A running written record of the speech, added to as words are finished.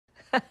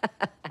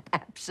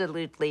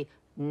Absolutely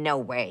no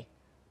way.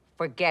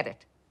 Forget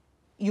it.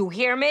 You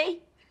hear me?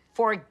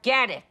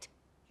 Forget it.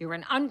 You're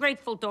an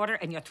ungrateful daughter,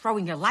 and you're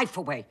throwing your life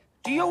away.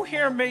 Do you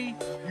hear me?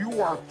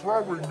 You are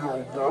throwing your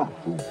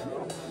life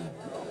away.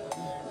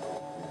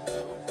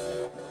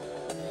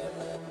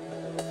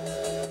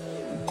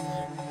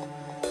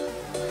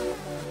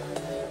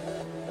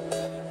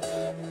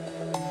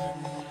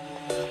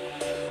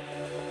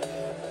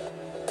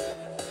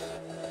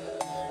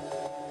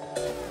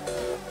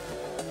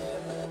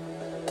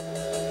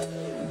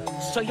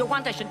 So you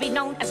want I should be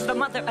known as the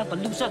mother of a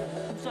loser?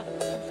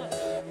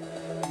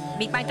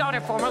 Meet my daughter,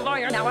 former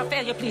lawyer, now a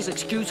failure, please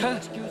excuse her.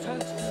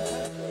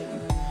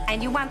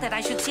 And you want that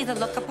I should see the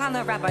look upon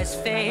the rabbi's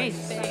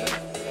face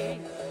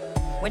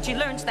when she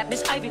learns that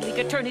Miss Ivy League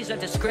attorney's a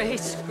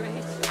disgrace.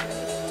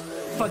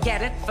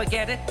 Forget it,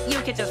 you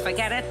can just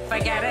forget it,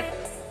 forget it.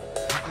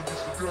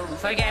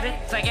 Forget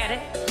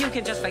it, you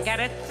can just forget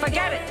it,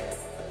 forget it.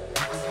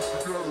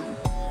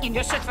 In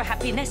your search for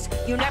happiness,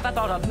 you never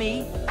thought of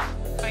me.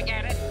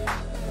 Forget it.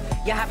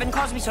 You haven't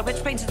caused me so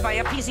much pain since my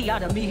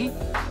episiotomy.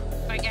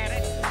 Forget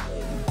it.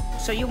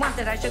 So you want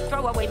that I should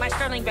throw away my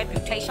sterling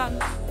reputation?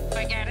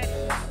 Forget it.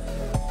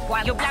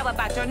 While you blab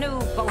about your new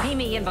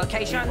bohemian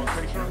vocation.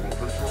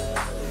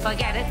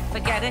 Forget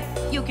it,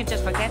 you can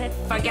just forget it,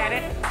 forget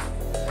it.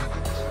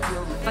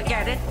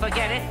 Forget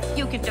it,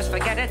 you can just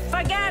forget it,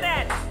 forget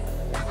it.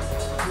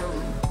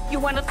 You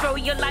want to throw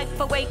your life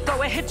away,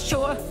 go ahead,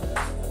 sure.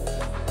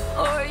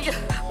 Or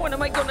when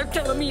am I gonna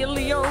tell me,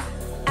 Leo?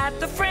 At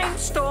the frame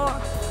store.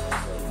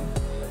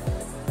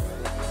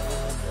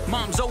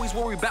 Mom's always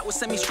worried about what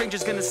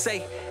semi-strangers gonna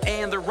say.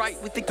 And they're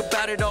right, we think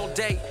about it all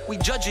day. We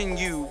judging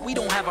you, we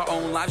don't have our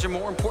own lives. You're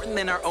more important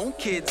than our own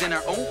kids and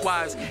our own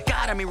wives.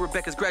 God, I made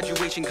Rebecca's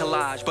graduation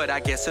collage, but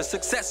I guess her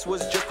success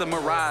was just a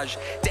mirage.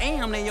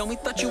 Damn, Naomi,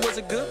 thought you was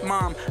a good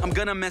mom. I'm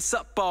gonna mess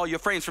up all your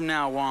frames from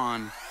now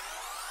on.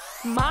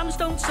 Moms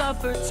don't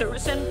suffer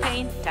service and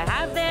pain to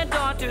have their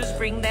daughters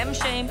bring them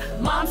shame.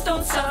 Moms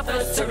don't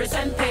suffer service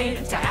and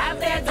pain to have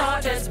their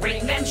daughters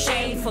bring them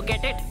shame.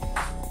 Forget it.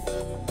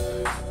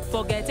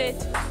 Forget it.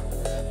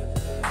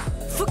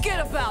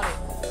 Forget about it.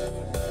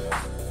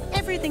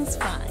 Everything's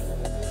fine.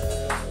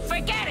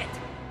 Forget it.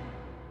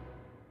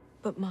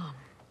 But, Mom...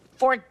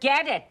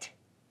 Forget it.